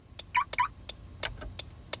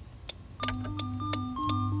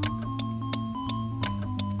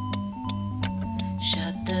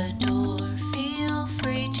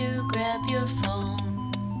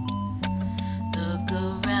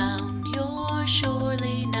You're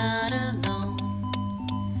surely not alone.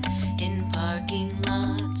 In parking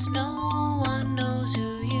lots, no one knows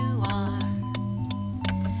who you are.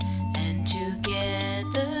 And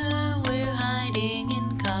together we're hiding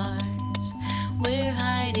in cars. We're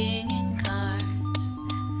hiding in cars.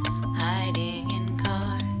 Hiding in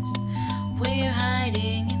cars. We're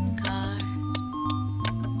hiding in cars.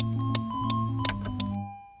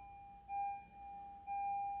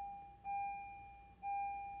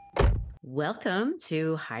 Welcome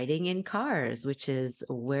to Hiding in Cars, which is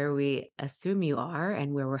where we assume you are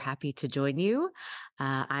and where we're happy to join you.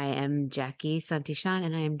 I am Jackie Santishan,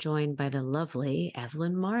 and I am joined by the lovely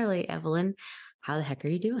Evelyn Marley. Evelyn, how the heck are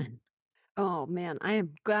you doing? Oh man, I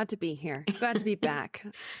am glad to be here. Glad to be back.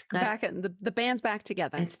 Back at the band's back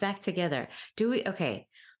together. It's back together. Do we? Okay.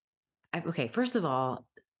 Okay. First of all,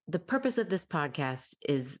 the purpose of this podcast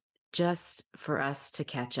is just for us to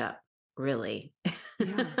catch up, really.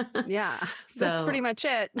 Yeah. That's pretty much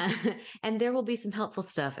it. And there will be some helpful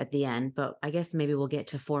stuff at the end, but I guess maybe we'll get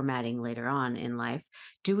to formatting later on in life.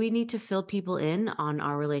 Do we need to fill people in on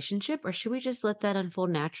our relationship, or should we just let that unfold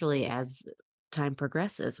naturally as time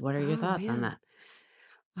progresses? What are your thoughts on that?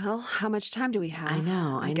 Well, how much time do we have?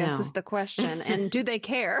 I guess know. is the question. And do they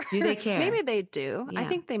care? Do they care? Maybe they do. Yeah. I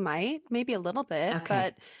think they might, maybe a little bit. Okay.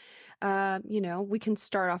 But, we can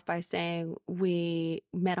start off by saying we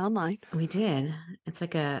met online. We did. It's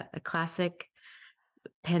like a classic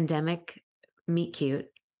pandemic meet cute.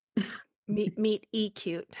 Meet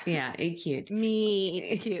E-cute. Yeah, E-cute.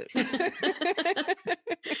 Meet cute.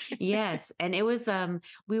 Yes. And it was, I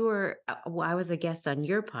was a guest on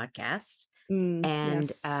your podcast.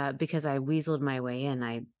 And yes. Because I weaseled my way in,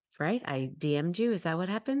 I DM'd you. Is that what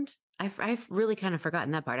happened? I've really kind of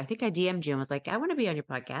forgotten that part. I think I DM'd you and was like, I want to be on your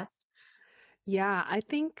podcast. Yeah, I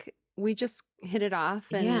think we just hit it off.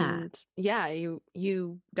 And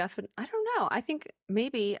you definitely, I don't know. I think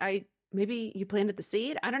maybe you planted the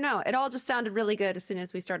seed. I don't know. It all just sounded really good as soon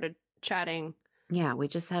as we started chatting. Yeah, we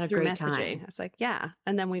just had a great time. I was like, yeah.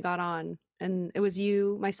 And then we got on. And it was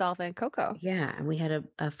you, myself, and Coco. Yeah. And we had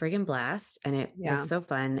a friggin' blast, and it was so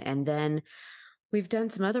fun. And then we've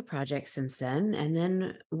done some other projects since then. And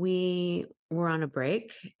then we were on a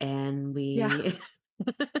break, and we,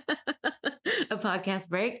 a podcast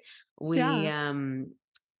break. We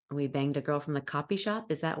banged a girl from the copy shop.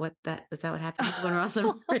 Was that what happened when Ross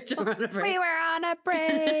and Rich were on a break? We were on a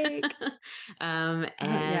break.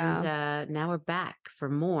 Now we're back for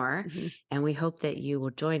more. Mm-hmm. And we hope that you will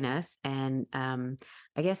join us. And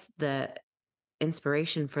I guess the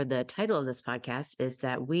inspiration for the title of this podcast is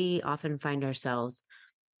that we often find ourselves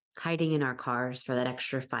hiding in our cars for that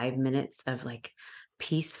extra 5 minutes of like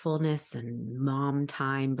peacefulness and mom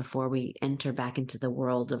time before we enter back into the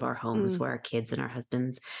world of our homes where our kids and our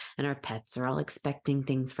husbands and our pets are all expecting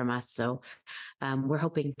things from us. So we're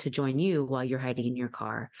hoping to join you while you're hiding in your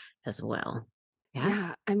car as well.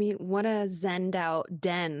 Yeah. I mean, what a zenned out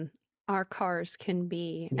den our cars can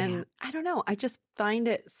be. Yeah. And I don't know, I just find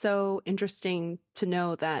it so interesting to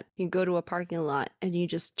know that you go to a parking lot and you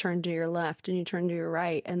just turn to your left and you turn to your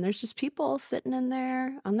right, and there's just people sitting in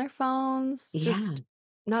there on their phones. Just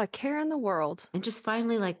not a care in the world. And just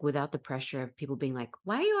finally, like, without the pressure of people being like,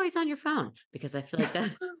 why are you always on your phone? Because I feel like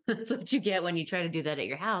that's what you get when you try to do that at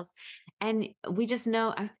your house. And we just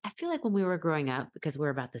know, I feel like when we were growing up, because we're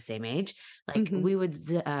about the same age, like we would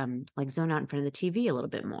like zone out in front of the TV a little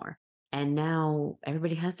bit more. And now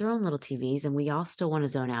everybody has their own little TVs, and we all still want to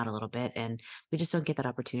zone out a little bit. And we just don't get that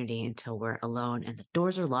opportunity until we're alone and the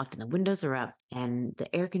doors are locked and the windows are up and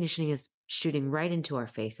the air conditioning is shooting right into our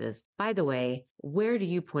faces. By the way, where do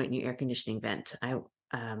you point in your air conditioning vent? I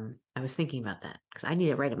was thinking about that because I need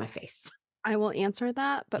it right in my face. I will answer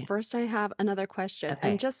that. But first I have another question. Okay.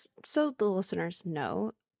 And just so the listeners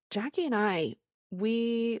know, Jackie and I,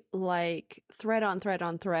 we like thread on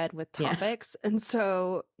thread with topics. Yeah. And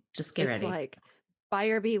so just get ready. It's like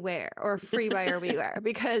buyer beware or free buyer beware,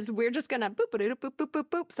 because we're just going to boop, boop, boop, boop, boop,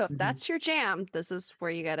 boop. So if that's your jam, this is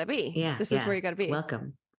where you got to be. Yeah. This is where you got to be.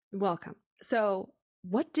 Welcome. So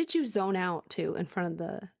what did you zone out to in front of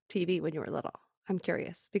the TV when you were little? I'm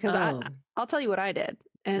curious because I'll tell you what I did.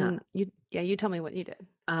 And you tell me what you did.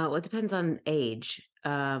 Well, it depends on age.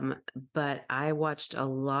 But I watched a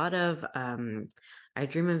lot of I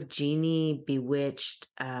Dream of Jeannie, Bewitched,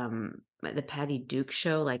 the Patty Duke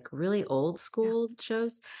show, like really old school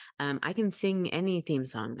shows. I can sing any theme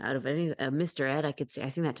song out of any Mr. Ed. I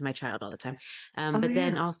sing that to my child all the time.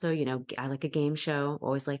 Then also, I like a game show.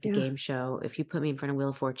 Always liked a game show. If you put me in front of Wheel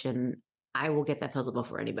of Fortune, I will get that puzzle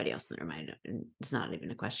before anybody else in their mind. It's not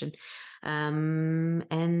even a question.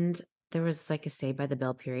 And there was like a Saved by the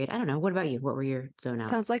Bell period. I don't know. What about you? What were your zone outs?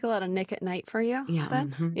 Sounds like a lot of Nick at Night for you Yeah.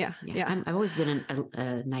 then. mhm, Yeah. Yeah. Yeah. I've always been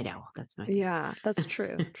a night owl. That's my thing. Yeah, that's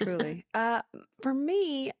true, truly. For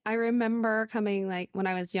me, I remember coming like when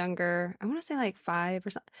I was younger, I want to say like 5 or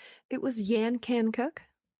something. It was Yan Can Cook.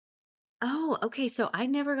 Oh, okay. So I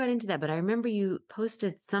never got into that, but I remember you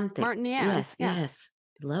posted something. Martin Yan. Yes. Yeah. Yes.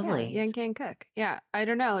 Yeah, Lovely. Yan Can Cook. Yeah, I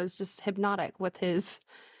don't know. It's just hypnotic with his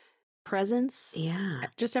presence. Yeah.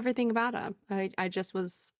 Just everything about him.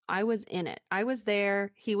 I was in it. I was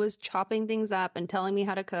there. He was chopping things up and telling me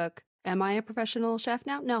how to cook. Am I a professional chef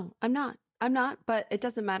now? No, I'm not. I'm not, but it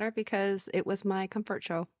doesn't matter because it was my comfort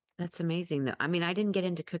show. That's amazing though. I mean, I didn't get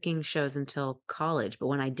into cooking shows until college, but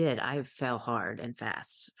when I did, I fell hard and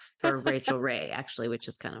fast for Rachel Ray, actually, which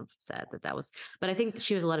is kind of sad that was, but I think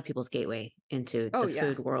she was a lot of people's gateway into Oh, the yeah.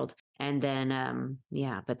 food world. And then,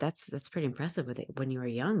 yeah, but that's pretty impressive with it. When you were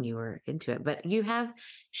young, you were into it, but you have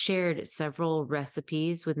shared several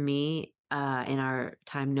recipes with me, in our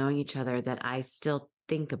time knowing each other that I still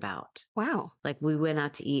think about. Wow. Like we went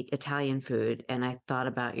out to eat Italian food and I thought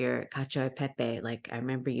about your cacio e pepe. Like I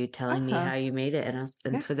remember you telling me Uh-huh. how you made it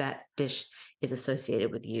Yeah. so that dish is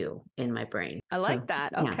associated with you in my brain. I So, like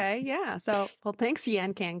that. yeah. Okay. Yeah. So, well, thanks,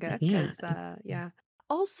 Yan Kanga. Yeah. Because, yeah.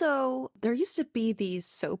 Also, there used to be these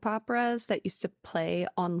soap operas that used to play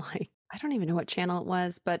on like, I don't even know what channel it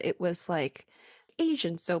was, but it was like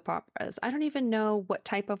Asian soap operas. I don't even know what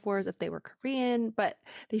type of words, if they were Korean, but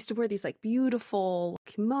they used to wear these like beautiful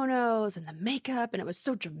kimonos and the makeup, and it was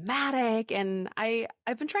so dramatic. And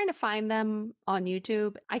I've been trying to find them on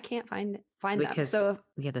YouTube. I can't find them. Because So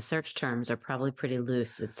yeah, the search terms are probably pretty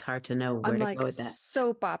loose. It's hard to know where I'm to like go with that.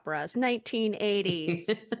 soap operas, 1980s.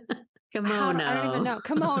 Kimono. I don't even know.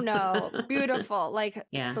 Kimono, beautiful, like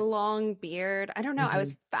Yeah. the long beard. I don't know. I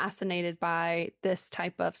was fascinated by this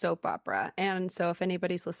type of soap opera. And so if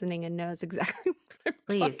anybody's listening and knows exactly what I'm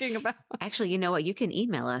Please. talking about. Actually, you know what? You can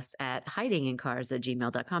email us at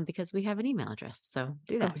hidingincars@gmail.com because we have an email address. So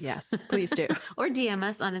do Oh, that. yes, please do. Or DM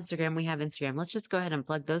us on Instagram. We have Instagram. Let's just go ahead and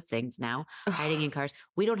plug those things now. Hiding in Cars.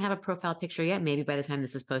 We don't have a profile picture yet. Maybe by the time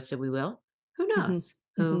this is posted, we will. Who knows?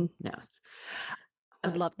 Who knows?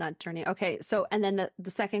 I'd love that journey. Okay. So, and then the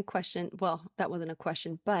second question, well, that wasn't a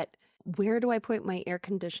question, but where do I put my air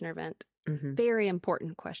conditioner vent? Mhm. Very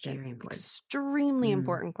important question. Very important. Extremely Mm.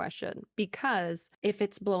 important question. Because if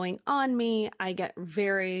it's blowing on me, I get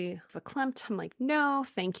very verklempt. I'm like, no,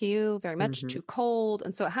 thank you very much. Mhm. Too cold.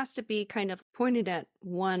 And so it has to be kind of pointed at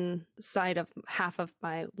one side of half of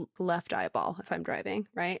my left eyeball if I'm driving,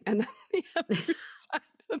 right? And then the other side.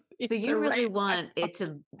 So you really want it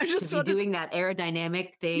to be doing that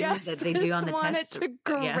aerodynamic thing that they do on the test? I just want it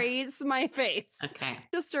to graze my face. Okay.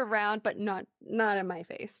 Just around, but not in my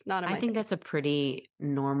face. Not in my I think face. that's a pretty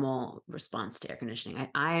normal response to air conditioning.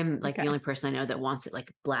 I am like the only person I know that wants it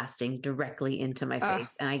like blasting directly into my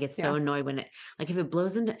face. And I get so annoyed when if it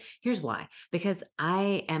blows into, here's why, because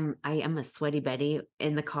I am a sweaty Betty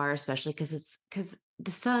in the car, especially because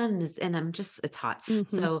the sun is, and it's hot.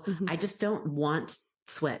 So I just don't want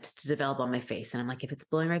sweat to develop on my face. And I'm like, if it's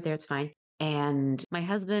blowing right there, it's fine. And my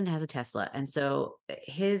husband has a Tesla. And so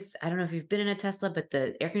I don't know if you've been in a Tesla, but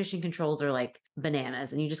the air conditioning controls are like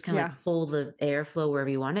bananas and you just kind of like pull the airflow wherever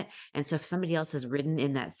you want it. And so if somebody else has ridden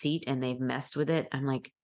in that seat and they've messed with it, I'm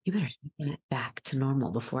like, you better get it back to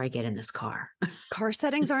normal before I get in this car. Car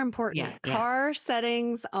settings are important. Yeah. Car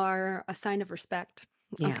settings are a sign of respect.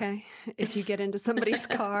 Yeah. Okay. If you get into somebody's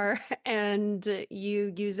car and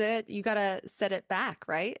you use it, you got to set it back,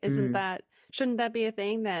 right? Shouldn't that be a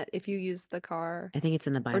thing that if you use the car I think it's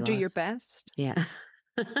in the bylaws. or do your best? Yeah.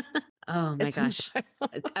 Oh my It's in the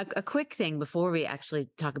gosh. A quick thing before we actually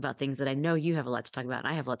talk about things that I know you have a lot to talk about and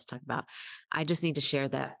I have a lot to talk about. I just need to share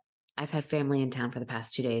that I've had family in town for the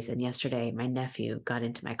past 2 days. And yesterday my nephew got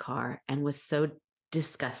into my car and was so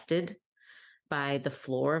disgusted by the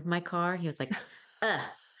floor of my car. He was like,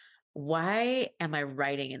 why am I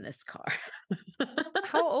riding in this car?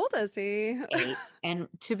 How old is he? 8. And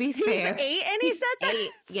to be He's fair, 8 and he said that? 8,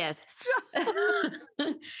 yes.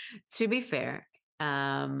 To be fair,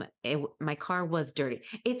 my car was dirty.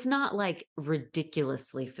 It's not like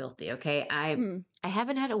ridiculously filthy. Okay. I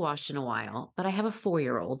haven't had it washed in a while, but I have a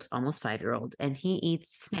 4-year-old, almost 5-year-old, and he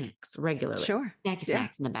eats snacks regularly. Sure. Snacky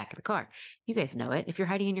snacks in the back of the car. You guys know it. If you're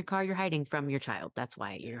hiding in your car, you're hiding from your child. That's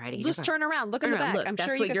why you're hiding in Just your car. turn around. Look in Turn the around, back. look, I'm that's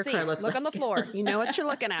sure what you your can car see. looks Look on the like. floor. You know what you're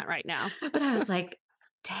looking at right now. But I was like,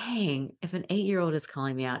 dang, if an 8-year-old is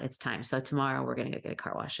calling me out, it's time. So tomorrow we're going to go get a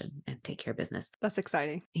car wash and take care of business. That's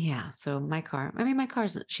exciting. Yeah. So my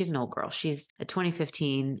car's, she's an old girl. She's a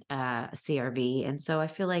 2015 CRV. And so I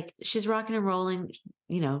feel like she's rocking and rolling,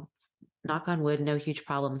 knock on wood, no huge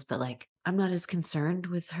problems, but like, I'm not as concerned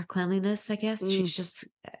with her cleanliness, I guess.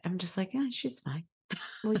 I'm just like, yeah, she's fine.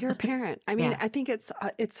 Well, you're a parent. I mean, Yeah. I think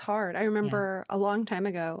it's hard. I remember a long time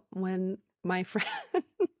ago when my friend,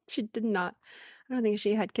 she did not, I don't think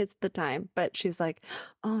she had kids at the time, but she's like,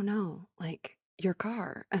 "Oh no, like your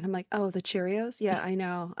car." And I'm like, "Oh, the Cheerios? Yeah, I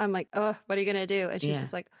know." I'm like, "Oh, what are you gonna do?" And she's Yeah.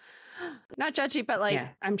 just like, not judgy, but like, Yeah.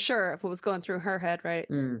 I'm sure if it was going through her head, right?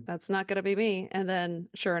 Mm. That's not gonna be me. And then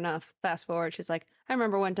sure enough, fast forward, she's like, "I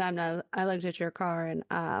remember one time I looked at your car and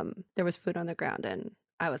there was food on the ground and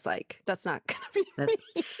I was like, that's not gonna be That's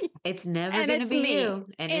me." it's never And gonna it's be me. you.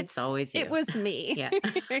 And it's always you. It was me. Yeah.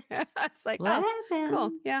 I was like, What oh,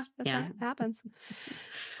 cool. Yeah, happens? that's Yeah. right. It happens.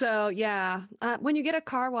 So yeah, when you get a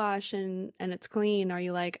car wash and it's clean, are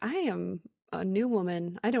you like, I am a new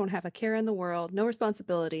woman. I don't have a care in the world, no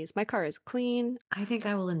responsibilities. My car is clean. I think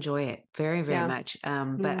I will enjoy it very, very Yeah. much.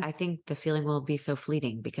 But I think the feeling will be so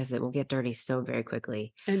fleeting because it will get dirty so very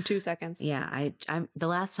quickly. In 2 seconds. Yeah, I'm the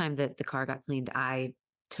last time that the car got cleaned, I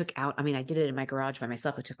took out, I mean, I did it in my garage by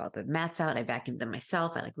myself. I took all the mats out, I vacuumed them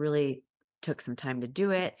myself. I like really took some time to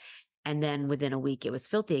do it. And then within a week it was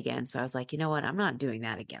filthy again. So I was like, you know what? I'm not doing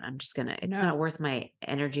that again. I'm just gonna, it's No. not worth my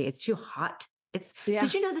energy. It's too hot. Yeah.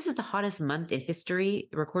 Did you know this is the hottest month in history,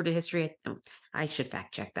 recorded history? I should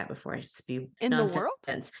fact check that before I spew In the nonsense.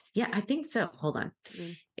 world? Yeah, I think so. Hold on.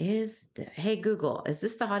 Hey Google, is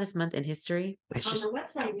this the hottest month in history? It's On just the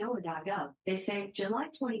website NOAA.gov, they say July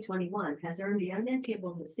 2021 has earned the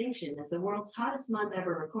unenviable distinction as the world's hottest month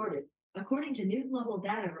ever recorded, according to new global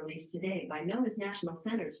data released today by NOAA's National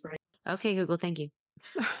Centers for. okay, Google, thank you.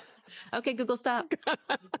 Okay, Google, stop.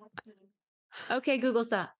 Okay, Google,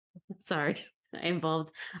 stop. Sorry. I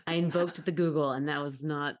invoked the Google, and that was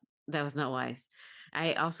not wise.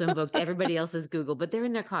 I also invoked everybody else's Google, but they're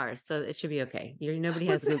in their cars, so it should be okay. Nobody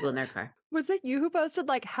has Google in their car. Was it you who posted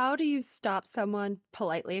like, how do you stop someone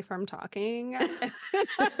politely from talking?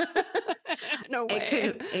 No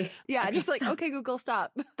way. Yeah, okay, just like, stop. okay, Google,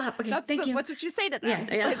 stop. Stop. Okay, That's thank you. What's what you say to them.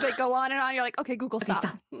 Yeah. Like, they go on and on. You're like, okay, Google, Okay,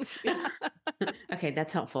 stop. Yeah. Okay,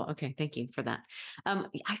 that's helpful. Okay, thank you for that.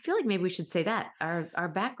 I feel like maybe we should say that our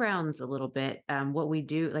backgrounds a little bit, what we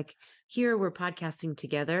do. Like here, we're podcasting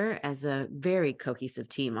together as a very cohesive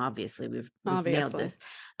team. Obviously, we've nailed Obviously. this.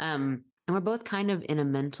 And we're both kind of in a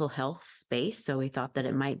mental health space, so we thought that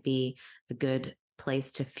it might be a good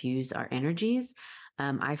place to fuse our energies.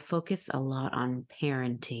 I focus a lot on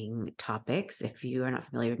parenting topics, if you are not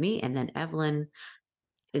familiar with me, and then Evelyn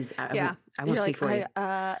is Yeah. I won't You're speak like, for you.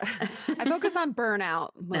 I focus on burnout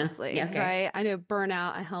mostly, yeah, okay. right? I know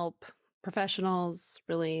burnout. I help professionals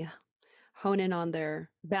really hone in on their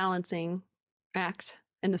balancing act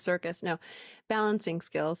in the circus. No, balancing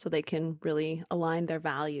skills so they can really align their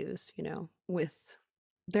values, with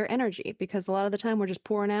their energy. Because a lot of the time we're just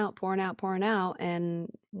pouring out, and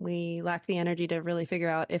we lack the energy to really figure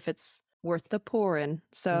out if it's worth the pouring.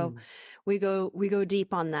 So we go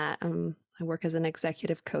deep on that. I work as an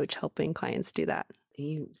executive coach helping clients do that.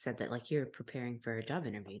 You said that like you're preparing for a job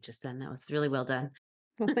interview just then. That was really well done.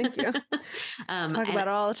 Well, thank you. Talk about it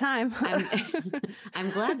all the time.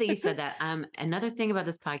 I'm glad that you said that. Another thing about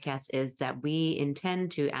this podcast is that we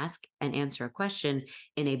intend to ask and answer a question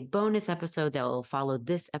in a bonus episode that will follow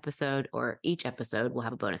this episode, or each episode will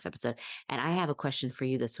have a bonus episode. And I have a question for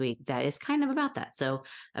you this week that is kind of about that. So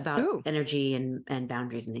about energy and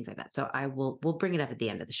boundaries and things like that. So we'll bring it up at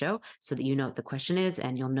the end of the show so that you know what the question is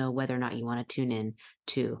and you'll know whether or not you want to tune in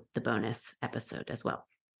to the bonus episode as well.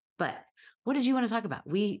 But what did you want to talk about?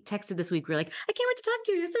 We texted this week. We're like, I can't wait to talk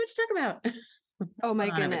to you. So much to talk about. Oh my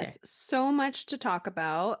goodness. So much to talk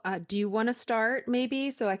about. Do you want to start maybe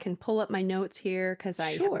so I can pull up my notes here?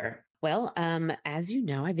 Sure. Well, as you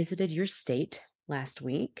know, I visited your state last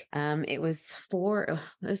week. It was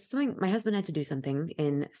something, my husband had to do something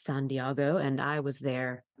in San Diego, and I was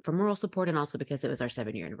there for moral support and also because it was our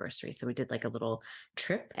 7-year anniversary. So we did like a little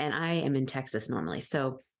trip, and I am in Texas normally.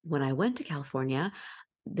 So when I went to California,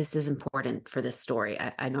 this is important for this story.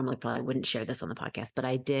 I normally probably wouldn't share this on the podcast, but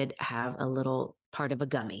I did have a little part of a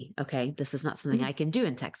gummy. Okay. This is not something I can do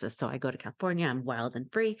in Texas. So I go to California, I'm wild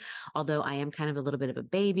and free, although I am kind of a little bit of a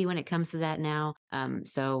baby when it comes to that now.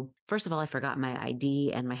 So first of all, I forgot my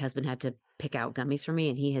ID and my husband had to pick out gummies for me,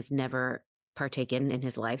 and he has never partaken in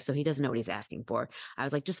his life. So he doesn't know what he's asking for. I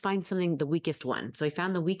was like, just find something, the weakest one. So he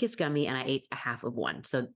found the weakest gummy and I ate a half of one.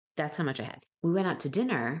 So that's how much I had. We went out to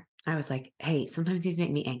dinner. I was like, hey, sometimes these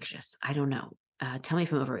make me anxious. I don't know. Tell me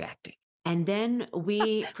if I'm overreacting. And then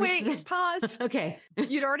we wait, pause. Okay.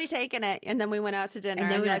 You'd already taken it, and then we went out to dinner.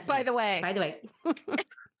 And then by the way,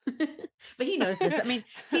 But he knows this. I mean,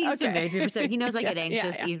 he's been married for 7. He knows I Yeah, get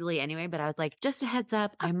anxious yeah. easily anyway, but I was like, just a heads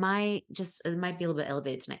up, it might be a little bit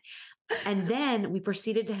elevated tonight. And then we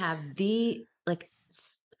proceeded to have the like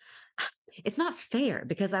it's not fair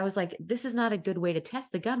because I was like, this is not a good way to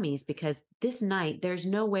test the gummies because this night there's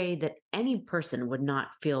no way that any person would not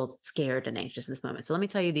feel scared and anxious in this moment. So let me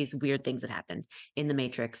tell you these weird things that happened in the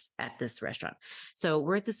Matrix at this restaurant. So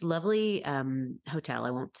we're at this lovely hotel.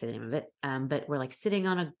 I won't say the name of it, but we're like sitting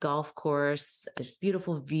on a golf course. There's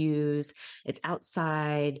beautiful views. It's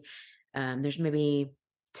outside. There's maybe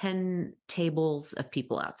 10 tables of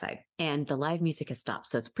people outside and the live music has stopped.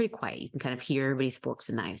 So it's pretty quiet. You can kind of hear everybody's forks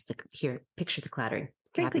and knives, picture the clattering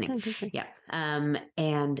happening. Yeah.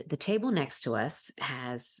 And the table next to us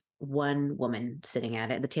has one woman sitting at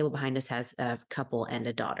it. The table behind us has a couple and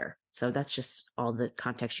a daughter. So that's just all the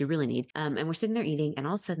context you really need. And we're sitting there eating and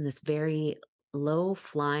all of a sudden this very low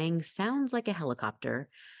flying, sounds like a helicopter,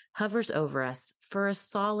 hovers over us for a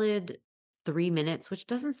solid 3 minutes, which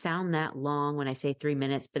doesn't sound that long when I say 3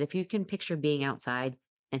 minutes, but if you can picture being outside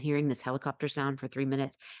and hearing this helicopter sound for 3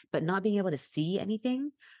 minutes, but not being able to see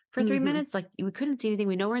anything for 3 minutes, like we couldn't see anything.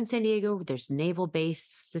 We know we're in San Diego. There's naval base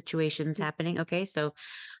situations happening. Okay. So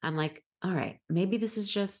I'm like, all right, maybe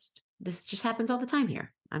this just happens all the time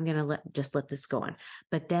here. I'm going to let this go on.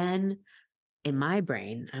 But then in my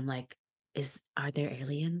brain, I'm like, are there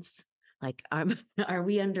aliens? Like, are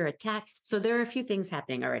we under attack? So there are a few things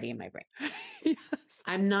happening already in my brain. Yes.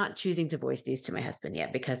 I'm not choosing to voice these to my husband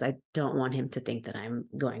yet because I don't want him to think that I'm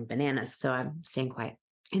going bananas. So I'm staying quiet.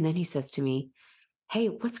 And then he says to me, hey,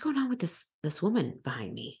 what's going on with this woman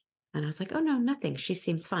behind me? And I was like, oh, no, nothing. She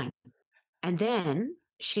seems fine. And then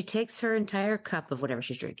she takes her entire cup of whatever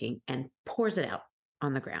she's drinking and pours it out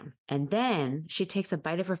on the ground. And then she takes a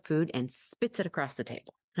bite of her food and spits it across the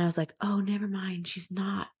table. And I was like, oh, never mind. She's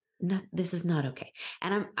not. No, this is not okay.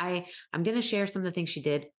 And I'm going to share some of the things she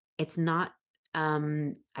did. It's not,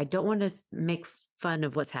 I don't want to make fun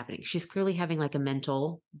of what's happening. She's clearly having like a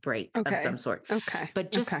mental break of some sort. Okay.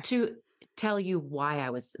 But just to tell you why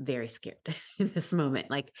I was very scared in this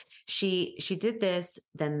moment, like she did this,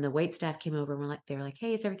 then the wait staff came over and they were like,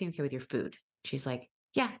 hey, is everything okay with your food? She's like,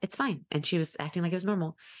 yeah, it's fine. And she was acting like it was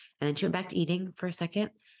normal. And then she went back to eating for a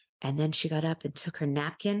second. And then she got up and took her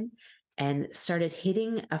napkin and started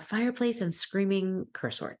hitting a fireplace and screaming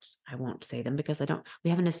curse words. I won't say them because we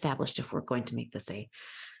haven't established if we're going to make this a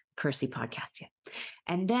cursey podcast yet.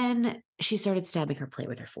 And then she started stabbing her plate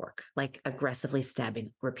with her fork, like aggressively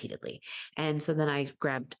stabbing repeatedly. And so then I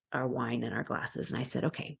grabbed our wine and our glasses and I said,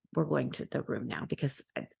 okay, we're going to the room now because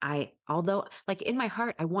although like in my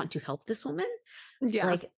heart, I want to help this woman. Yeah.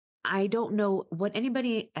 Like, I don't know what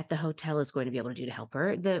anybody at the hotel is going to be able to do to help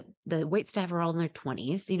her. The wait staff are all in their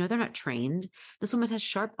 20s. You know, they're not trained. This woman has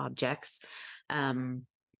sharp objects.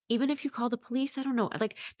 Even if you call the police, I don't know.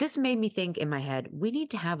 Like this made me think in my head, we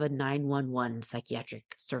need to have a 911 psychiatric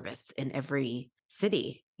service in every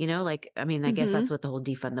city. You know, like, I mean, I guess that's what the whole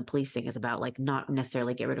defund the police thing is about. Like not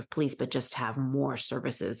necessarily get rid of police, but just have more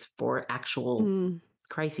services for actual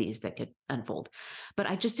crises that could unfold. But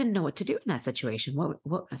I just didn't know what to do in that situation.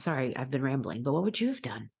 Sorry, I've been rambling, but what would you have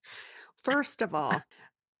done? First of all,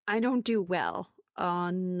 I don't do well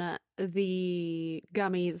on the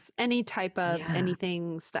gummies, any type of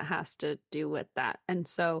anything that has to do with that. And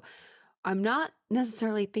so I'm not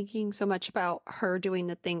necessarily thinking so much about her doing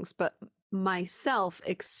the things, but myself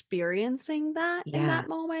experiencing that in that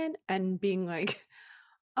moment and being like,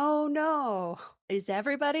 oh no, is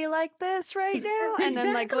everybody like this right now? And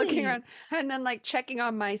then like looking around and then like checking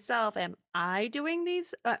on myself. Am I doing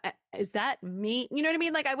these? Is that me? You know what I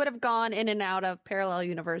mean? Like I would have gone in and out of parallel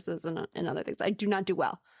universes and other things. I do not do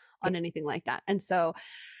well on anything like that. And so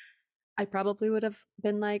I probably would have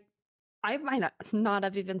been like, I might not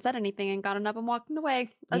have even said anything and gotten up and walked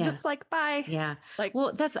away. Just like, bye. Yeah. Like,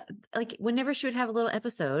 well, that's like whenever she would have a little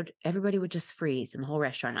episode, everybody would just freeze in the whole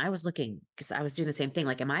restaurant. I was looking because I was doing the same thing.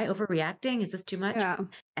 Like, am I overreacting? Is this too much? yeah.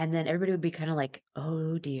 And then everybody would be kind of like,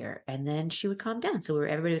 oh dear. And then she would calm down. So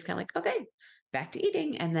everybody was kind of like, okay, back to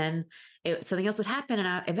eating. And then something else would happen.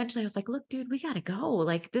 And eventually I was like, look, dude, we got to go.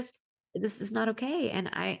 Like this is not okay. And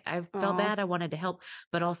I felt bad. I wanted to help,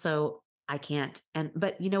 but also I can't.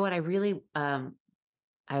 But you know what? I really,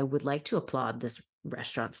 I would like to applaud this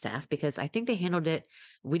restaurant staff because I think they handled it.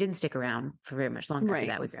 We didn't stick around for very much longer after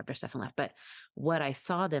that. We grabbed our stuff and left. But what I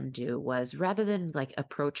saw them do was rather than like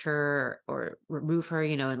approach her or remove her,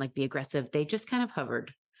 you know, and like be aggressive, they just kind of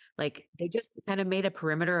hovered. Like they just kind of made a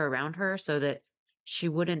perimeter around her so that she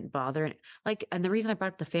wouldn't bother. Like, and the reason I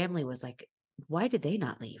brought up the family was like, why did they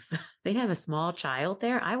not leave? They have a small child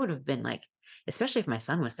there. I would have been like, especially if my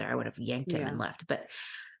son was there, I would have yanked him and left. But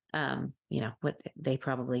what they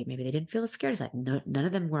probably, maybe they didn't feel as scared as I. No, none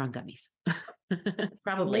of them were on gummies.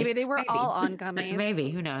 Probably. Maybe they were Maybe. all on gummies. Maybe,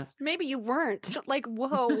 who knows? Maybe you weren't. Like,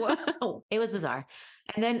 whoa. It was bizarre.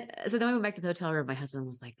 And then, so then we went back to the hotel room. My husband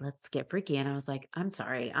was like, let's get freaky. And I was like, I'm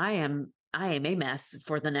sorry. I am a mess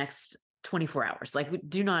for the next 24 hours. Like,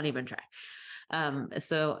 do not even try.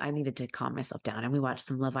 So I needed to calm myself down, and we watched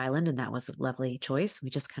some Love Island, and that was a lovely choice. We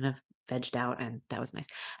just kind of vegged out, and that was nice.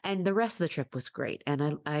 And the rest of the trip was great.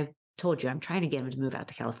 And I told you, I'm trying to get him to move out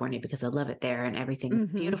to California because I love it there, and everything's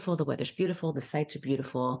Mhm. beautiful. The weather's beautiful. The sights are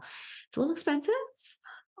beautiful. It's a little expensive,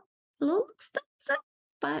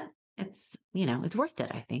 but it's, it's worth it,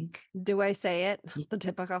 I think. Do I say it? The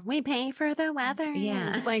typical, we pay for the weather.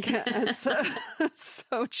 Yeah. Like, it's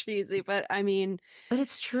so cheesy, but I mean, But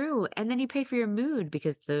it's true. And then you pay for your mood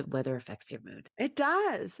because the weather affects your mood. it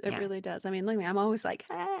does. It Yeah. really does. I mean, look at me. I'm always like,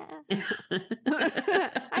 I'm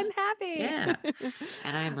happy. Yeah.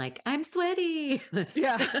 And I'm like, I'm sweaty.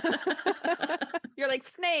 Yeah. You're like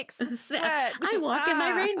snakes. Sweat. I walk in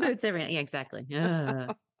my Ah. rain boots every night. Yeah, exactly.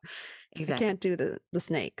 I Exactly. can't do the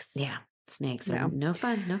snakes. Yeah. Snakes No. are no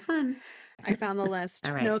fun. No fun. I found the list.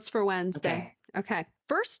 All right. Notes for Wednesday. Okay.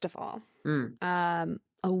 First of all, Mm.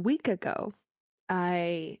 a week ago,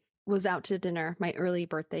 I was out to dinner, my early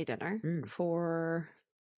birthday dinner Mm. for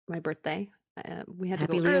my birthday. We had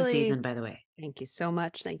Happy to go Leo early. season, by the way. Thank you so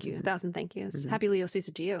much. Thank you. Mhm. 1,000 thank yous. Mhm. Happy Leo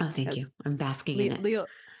season to you. Oh, thank as you. I'm basking in it.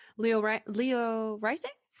 Leo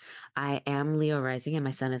rising? I am Leo rising, and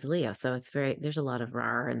my son is Leo. So there's a lot of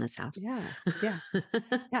rar in this house. Yeah. Yeah.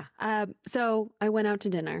 Yeah. So I went out to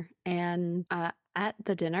dinner, and at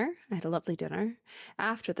the dinner, I had a lovely dinner.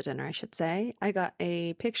 After the dinner, I should say, I got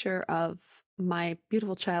a picture of my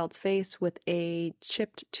beautiful child's face with a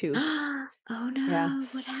chipped tooth. Oh no.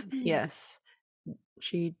 Yes. What happened? Yes.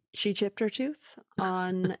 She chipped her tooth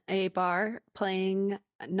on a bar playing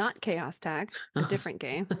not Chaos Tag, a different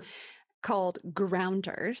game called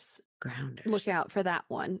Grounders. Grounders. Look out for that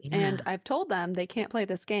one. And Yeah. I've told them they can't play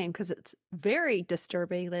this game because it's very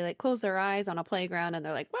disturbing. They like close their eyes on a playground and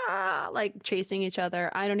they're like, "Wah," like chasing each other.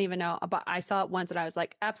 I don't even know. But I saw it once and I was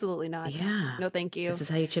like, absolutely not. Yeah. No, thank you. This is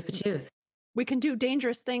how you chip a tooth. We can do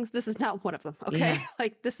dangerous things. This is not one of them. Okay. Yeah.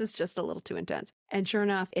 Like, this is just a little too intense. And sure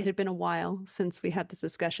enough, it had been a while since we had this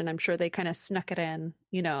discussion. I'm sure they kind of snuck it in,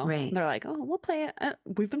 Right. and they're like, oh, we'll play it.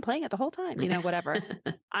 We've been playing it the whole time, whatever.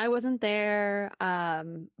 I wasn't there.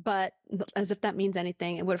 But as if that means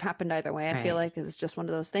anything, it would have happened either way. I feel Right. like it was just one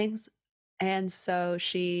of those things. And so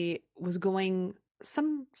she was going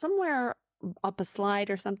somewhere up a slide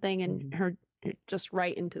or something, and Mhm. her just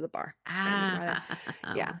right into the bar. Ah.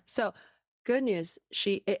 Yeah. So good news.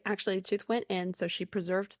 The tooth went in, so she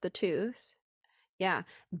preserved the tooth. Yeah.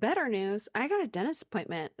 Better news. I got a dentist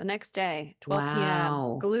appointment the next day, 12 Wow.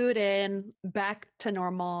 p.m. Glued in, back to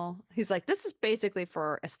normal. He's like, this is basically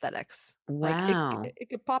for aesthetics. Wow. Like it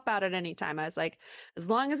could pop out at any time. I was like, as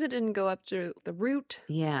long as it didn't go up to the root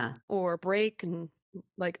Yeah. or break and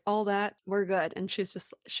like all that, we're good. And she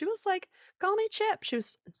was like, call me Chip. She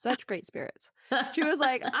was in such great spirits. She was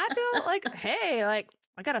like, I feel like, hey, like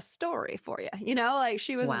I got a story for you. Like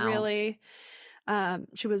she was Wow. really,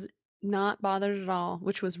 she was not bothered at all,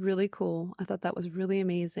 which was really cool. I thought that was really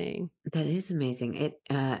amazing. That is amazing. It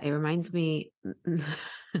reminds me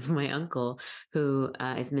of my uncle who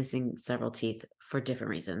is missing several teeth for different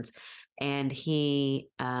reasons. And he,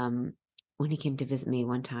 when he came to visit me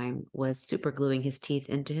one time, was super gluing his teeth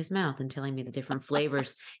into his mouth and telling me the different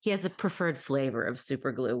flavors. He has a preferred flavor of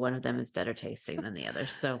super glue. One of them is better tasting than the other.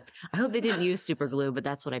 So I hope they didn't use super glue, but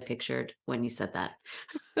that's what I pictured when you said that.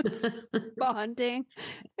 Bonding.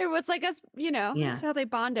 It was like Yeah. that's how they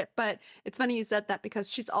bond it. But it's funny you said that because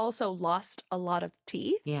she's also lost a lot of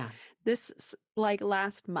teeth Yeah. this like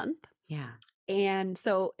last month. Yeah. And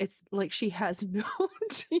so it's like she has no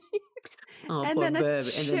teeth. Oh, And poor then a boob. And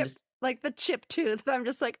then chip. just Like the chip tooth. I'm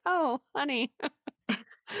just like, oh, honey.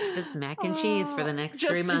 Just mac and cheese for the next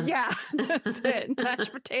 3 months. Yeah, that's it.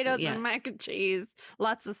 Mashed potatoes Yeah. and mac and cheese.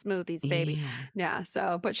 Lots of smoothies, baby. Yeah. Yeah.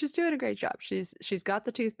 So, but she's doing a great job. She's got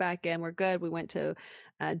the tooth back in. We're good. We went to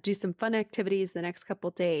do some fun activities the next couple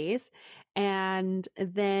days, and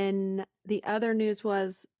then the other news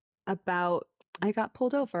was about I got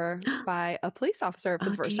pulled over by a police officer for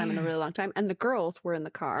Oh, the first time in a dear. really long time, and the girls were in the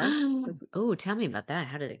car. Oh, tell me about that.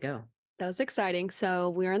 How did it go? That was exciting.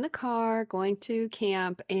 So we were in the car going to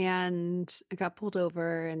camp, and I got pulled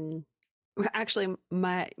over. And actually,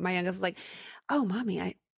 my youngest was like, "Oh,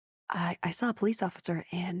 mommy, I saw a police officer,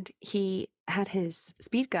 and he had his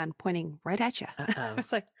speed gun pointing right at you." I Uh-oh.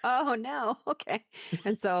 was like, "Oh no, okay."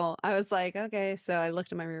 And so I was like, "Okay." So I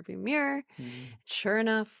looked in my rearview mirror. Mm. Sure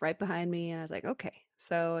enough, right behind me, and I was like, "Okay."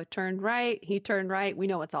 So it turned right. He turned right. We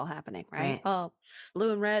know what's all happening, right? Right. Oh,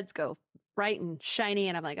 blue and reds go bright and shiny.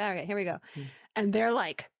 And I'm like, all right, here we go. Mm. And they're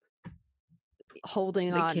like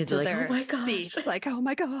holding The on kids to are like, their "Oh my gosh." seats. Like, oh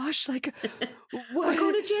my gosh. Like, We're what?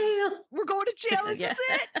 going to jail. We're going to jail. This Yeah. is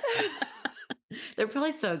it. They're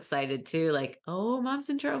probably so excited too. Like, oh, mom's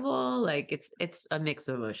in trouble. Like it's a mix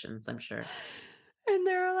of emotions, I'm sure. And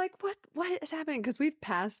they're like, what is happening? Because we've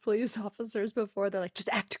passed police officers before. They're like, just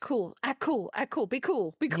act cool, be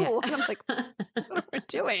cool. Yeah. And I'm like, what are we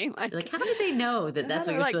doing? They're like, how did they know that that's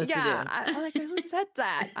what you're like, supposed to do? I'm like, who said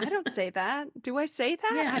that? I don't say that. Do I say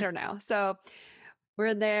that? Yeah. I don't know. So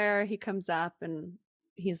we're there. He comes up and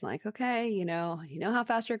he's like, okay, you know how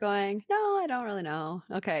fast you're going? No, I don't really know.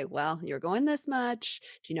 Okay, well, you're going this much.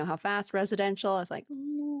 Do you know how fast residential? I was like,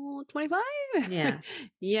 25. Yeah.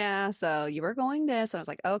 Yeah. So you were going this. I was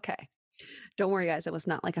like, okay. Don't worry, guys. It was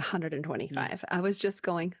not like 125. I was just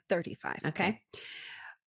going 35. Okay.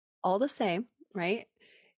 All the same, right?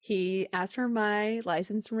 He asked for my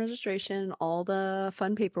license and registration, all the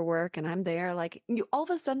fun paperwork, and I'm there. Like, all of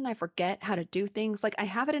a sudden, I forget how to do things. Like, I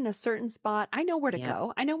have it in a certain spot. I know where to Yep.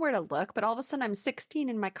 go. I know where to look. But all of a sudden, I'm 16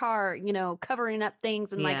 in my car, covering up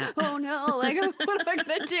things and Yeah. like, oh no, like, what am I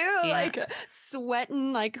gonna do? Yeah. Like,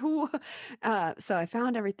 sweating, like, who? So I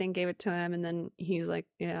found everything, gave it to him, and then he's like,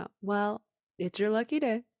 yeah, well, it's your lucky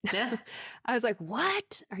day. Yeah. I was like,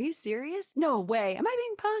 what? Are you serious? No way. Am I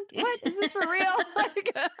being punked? What? Is this for real?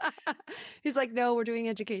 Like, he's like, no, we're doing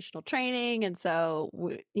educational training. And so,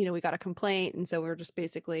 we got a complaint. And so we're just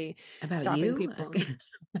basically About stopping you? people. Okay.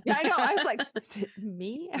 Yeah, I know. I was like, is it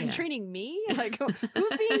me? Are you Yeah. training me? Like,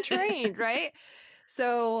 who's being trained? Right.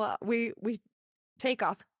 So we take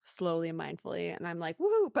off slowly and mindfully. And I'm like,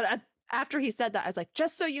 woohoo. But after he said that, I was like,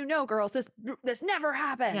 just so you know, girls, this never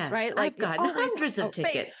happens, Yes, right? Like, I've gotten always hundreds of obey-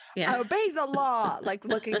 tickets. Yeah. Obey the law, like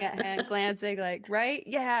looking at him, glancing, like, right?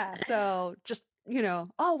 Yeah. So just,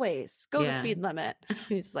 always go the Yeah. speed limit.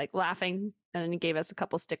 He's like laughing. And then he gave us a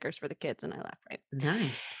couple stickers for the kids, and I left, right?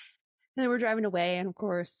 Nice. And then we're driving away. And of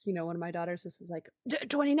course, one of my daughters is like,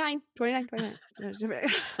 29.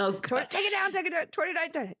 Oh, God. Take it down,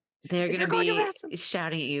 29. They're If going you're going to too fast. be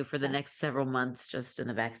shouting at you for the Yeah. next several months just in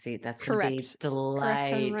the backseat. That's going to be Correct.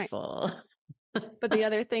 Correct and right. delightful. But the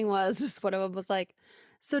other thing was, one of them was like,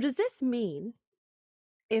 so does this mean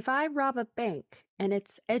if I rob a bank and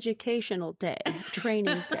it's educational day,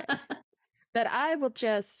 training day, that I will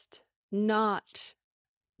just not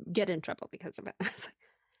get in trouble because of it? I was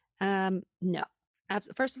like, no.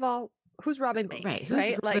 First of all, who's robbing banks? Right.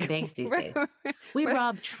 Who's robbing banks these days? We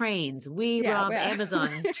rob trains. We rob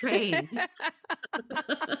Amazon trains.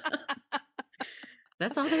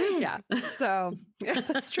 That's all there is. Yeah. So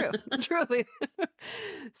that's true. Truly.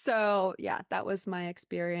 So yeah, that was my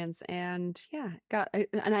experience. And yeah,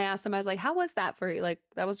 and I asked them, I was like, how was that for you? Like,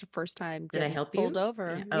 that was the first time. Did I getting help you? pulled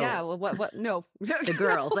over. Yeah. Oh. Yeah. Well, what? No. The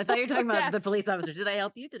girls. I thought you were talking about the Yes. police officers. Did I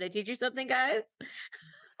help you? Did I teach you something, guys?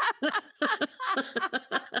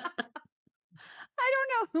 I don't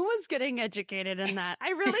know who was getting educated in that.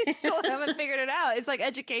 I really still haven't figured it out. It's like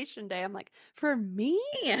education day. I'm like, for me?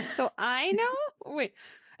 Yeah. So I know? Wait.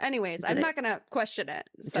 Anyways, I'm not going to question it.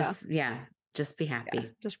 So Just be happy. yeah,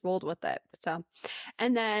 just rolled with it. So,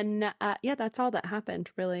 and then, that's all that happened,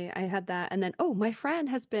 really. I had that. And then, my friend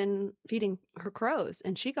has been feeding her crows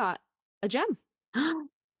and she got a gem.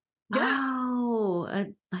 Oh,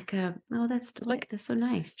 that's that's so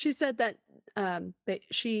nice. She said that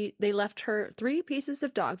they left her 3 pieces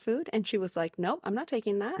of dog food and she was like, nope, I'm not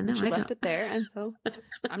taking that. No, And she I left don't. it there. And so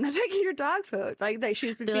I'm not taking your dog food. Like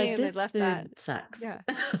she's been They're feeding like, and they this left food that. sucks. Yeah.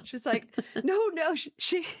 She's like, no,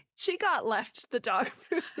 she got left the dog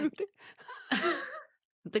food.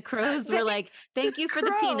 The crows were like, thank you for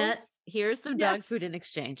the Crows. peanuts. Here's some dog Yes. food in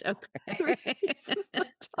exchange. 3 Okay. pieces of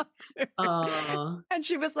dog food. Oh, And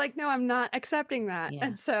she was like, no, I'm not accepting that. Yeah.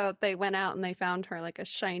 And so they went out and they found her like a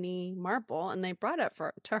shiny marble and they brought it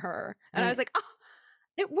to her. And I was like, oh,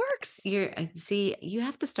 it works. you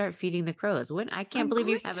have to start feeding the crows. I can't I'm believe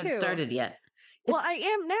you going haven't to. started yet. Well, It's- I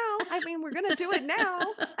am now. I mean, we're going to do it now.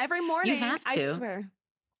 Every morning. have I to. swear.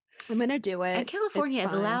 I'm going to do it. And California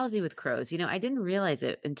It's is fine. lousy with crows. I didn't realize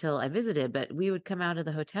it until I visited, but we would come out of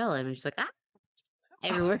the hotel and we're just like,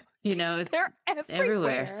 everywhere. It's They're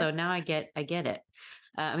everywhere. So now I get it.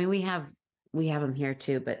 I mean, we have them here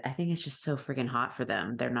too, but I think it's just so freaking hot for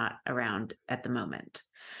them. They're not around at the moment.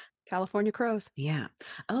 California crows. Yeah.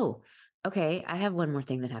 Oh, okay. I have one more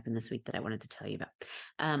thing that happened this week that I wanted to tell you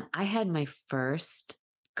about. I had my first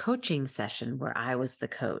coaching session where I was the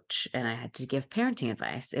coach and I had to give parenting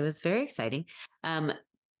advice. It was very exciting. It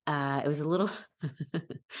was a little,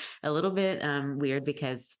 a little bit weird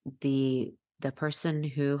because the the person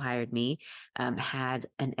who hired me had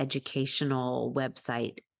an educational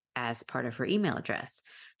website as part of her email address.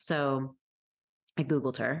 So I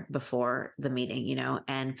Googled her before the meeting,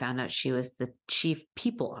 and found out she was the chief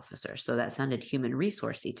people officer. So that sounded human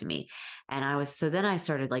resourcey to me. And then I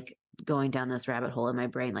started like going down this rabbit hole in my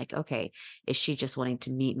brain, like, okay, is she just wanting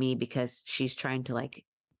to meet me because she's trying to like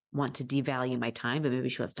want to devalue my time, but maybe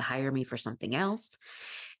she wants to hire me for something else?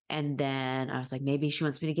 And then I was like, maybe she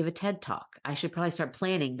wants me to give a TED talk. I should probably start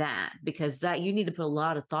planning that, because that you need to put a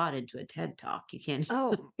lot of thought into a TED talk. You can't.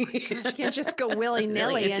 Oh my gosh, you can't just go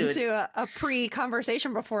willy-nilly Really into a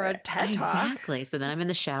pre-conversation before a TED talk. Exactly. So then I'm in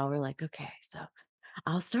the shower, like, okay, so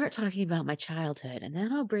I'll start talking about my childhood, and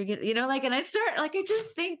then I'll bring it, and I start, like, I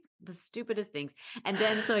just think the stupidest things. And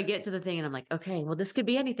then so I get to the thing and I'm like, okay, well, this could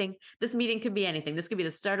be anything. This meeting could be anything. This could be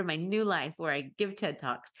the start of my new life where I give TED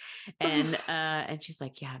Talks. And she's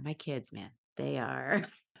like, yeah, my kids, man, they are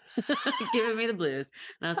giving me the blues.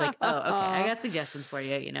 And I was like, oh, okay, I got suggestions for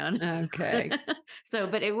you, Okay. So,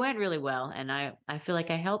 but it went really well. And I feel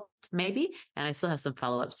like I helped maybe, and I still have some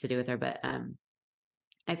follow-ups to do with her, but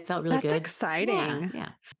I felt really That's good. exciting.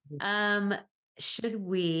 Yeah. Should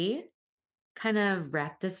we kind of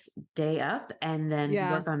wrap this day up and then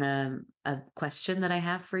Yeah. work on a question that I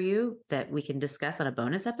have for you that we can discuss on a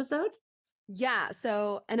bonus episode? Yeah.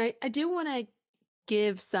 So, and I do want to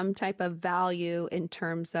give some type of value in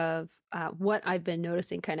terms of what I've been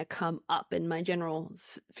noticing kind of come up in my general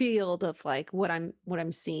field of like what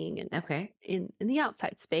I'm seeing Okay. in the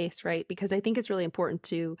outside space, right? Because I think it's really important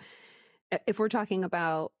to, if we're talking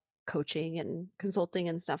about coaching and consulting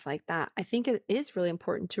and stuff like that, I think it is really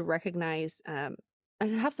important to recognize and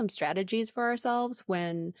have some strategies for ourselves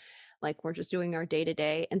when like we're just doing our day to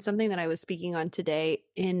day. And something that I was speaking on today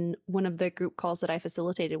in one of the group calls that I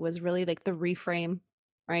facilitated was really like the reframe,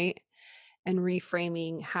 right? And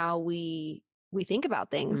reframing how we think about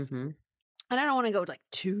things. Mm-hmm. And I don't want to go like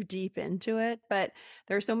too deep into it, but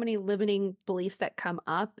there are so many limiting beliefs that come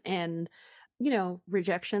up, and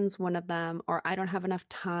rejection's one of them, or I don't have enough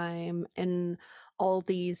time, and all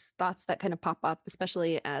these thoughts that kind of pop up,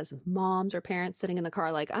 especially as moms or parents sitting in the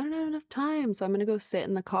car, like, I don't have enough time, so I'm going to go sit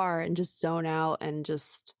in the car and just zone out and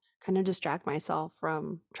just kind of distract myself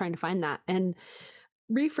from trying to find that. And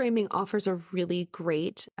reframing offers a really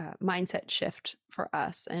great mindset shift for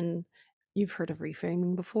us. And you've heard of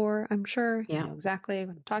reframing before, I'm sure. Yeah. You know exactly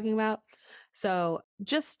what I'm talking about. So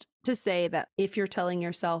just to say that if you're telling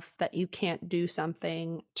yourself that you can't do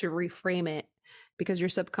something, to reframe it because your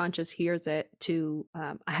subconscious hears it to,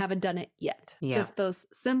 I haven't done it yet. Yeah. Just those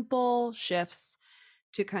simple shifts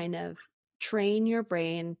to kind of train your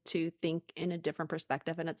brain to think in a different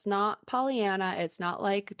perspective. And it's not Pollyanna. It's not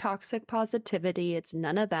like toxic positivity. It's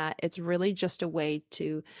none of that. It's really just a way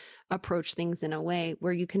to approach things in a way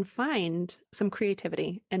where you can find some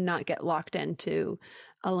creativity and not get locked into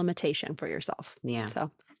a limitation for yourself. Yeah. So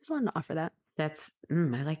I just wanted to offer that. That's, I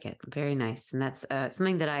like it. Very nice. And that's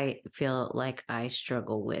something that I feel like I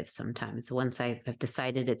struggle with sometimes. Once I have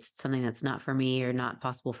decided it's something that's not for me or not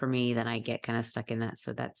possible for me, then I get kind of stuck in that.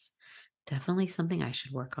 So that's definitely something I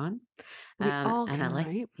should work on. We all and can, I like,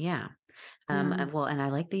 right? yeah. Yeah. Well, and I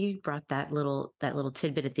like that you brought that little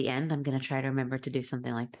tidbit at the end. I'm going to try to remember to do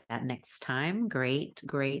something like that next time. Great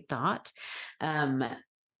thought.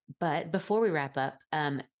 But before we wrap up,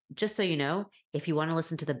 just so you know, if you want to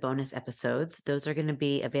listen to the bonus episodes, those are going to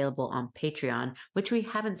be available on Patreon, which we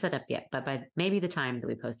haven't set up yet, but by maybe the time that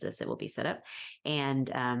we post this, it will be set up.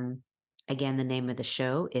 And again, the name of the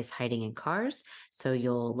show is Hiding in Cars. So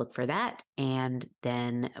you'll look for that. And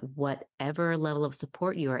then whatever level of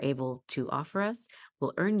support you are able to offer us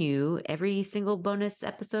will earn you every single bonus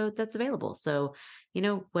episode that's available. So,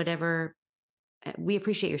 whatever, we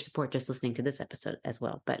appreciate your support just listening to this episode as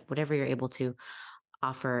well. But whatever you're able to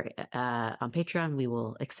offer on Patreon, we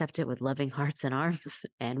will accept it with loving hearts and arms,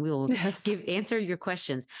 and we will answer your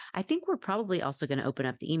questions. I think we're probably also going to open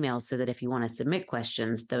up the emails so that if you want to submit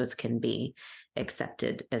questions, those can be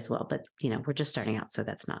accepted as well. But we're just starting out, so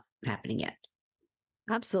that's not happening yet.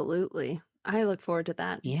 Absolutely. I look forward to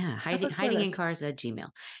that. Yeah. Hiding in Cars at Gmail.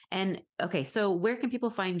 And okay, so where can people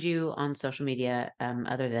find you on social media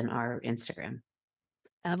other than our Instagram?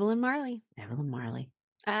 Evelyn Marley. Evelyn Marley.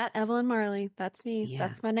 At Evelyn Marley. That's me. Yeah.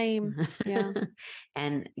 That's my name. Yeah.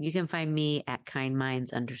 And you can find me at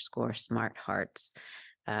kindminds_smarthearts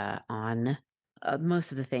on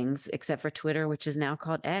most of the things except for Twitter, which is now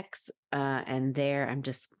called X. And there I'm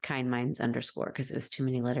just kindminds_ because it was too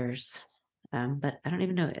many letters. But I don't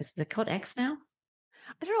even know. Is it called X now?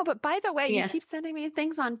 I don't know, but by the way, Yeah. you keep sending me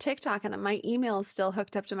things on TikTok, and my email is still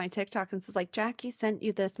hooked up to my TikTok, and it's like, Jackie sent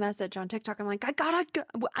you this message on TikTok. I'm like, I gotta go.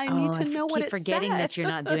 I need to know what keep it forgetting that says. you're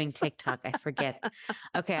not doing TikTok. I forget.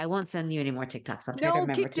 Okay, I won't send you any more TikToks. I'll try to No,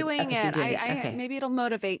 remember keep to. doing Okay, keep it. doing it. I Okay. maybe it'll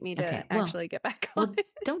motivate me to Okay, well- actually get back Well, on it.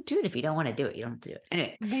 don't do it if you don't want to do it. You don't have to do it.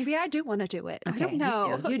 Anyway. Maybe I do want to do it. I Okay, don't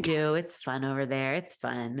know. You do. It's fun over there. It's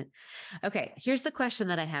fun. Okay, here's the question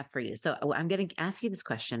that I have for you. So I'm going to ask you this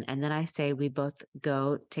question, and then I say we both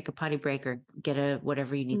go take a potty break or get a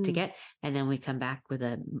whatever you need to Mm. get, and then we come back with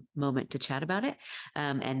a moment to chat about it.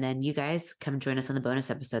 And then you guys come join us on the bonus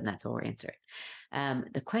episode, and that's what we're answering.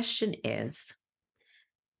 The question is,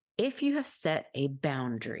 if you have set a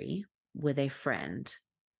boundary with a friend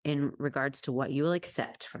in regards to what you will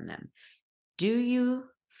accept from them, do you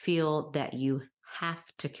feel that you have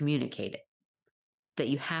to communicate it? That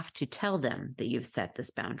you have to tell them that you've set this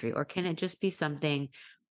boundary? Or can it just be something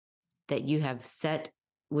that you have set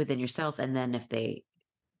within yourself, and then if they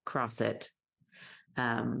cross it,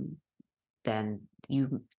 then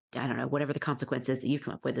you, I don't know, whatever the consequence is that you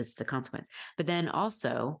come up with is the consequence. But then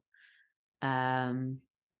also,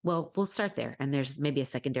 well, we'll start there. And there's maybe a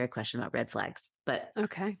secondary question about red flags, but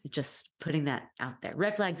Okay. just putting that out there.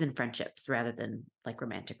 Red flags in friendships rather than like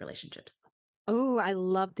romantic relationships. Oh, I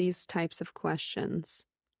love these types of questions.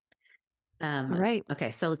 All right. Okay,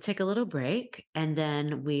 so let's take a little break, and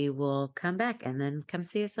then we will come back, and then come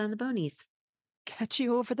see us on the bonies. Catch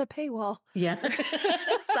you over the paywall. Yeah.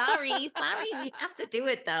 sorry. We have to do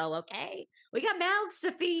it though. Okay. We got mouths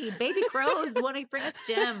to feed. Baby crows want to bring us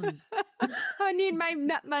gems. I need my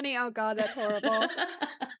nut money. Oh God, that's horrible. All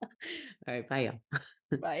right. Bye,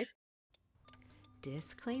 y'all. Bye.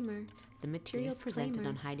 Disclaimer. The material presented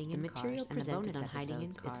on Hiding in Cars and the bonus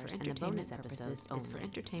episodes is for entertainment purposes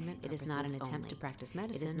only. It is not an attempt to practice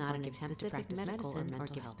medicine. It is not an attempt to practice medicine or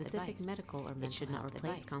give specific medical or mental health advice. It should not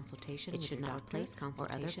replace consultation. It should not replace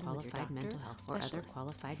consultation or other qualified mental health specialists.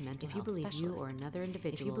 If you believe you or another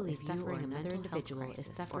individual is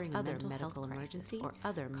suffering a medical emergency or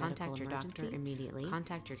other contact your doctor immediately.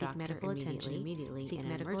 Contact your doctor medical attention immediately. Seek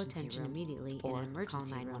medical attention immediately in an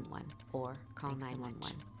emergency room or call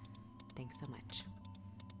 911. Thanks so much.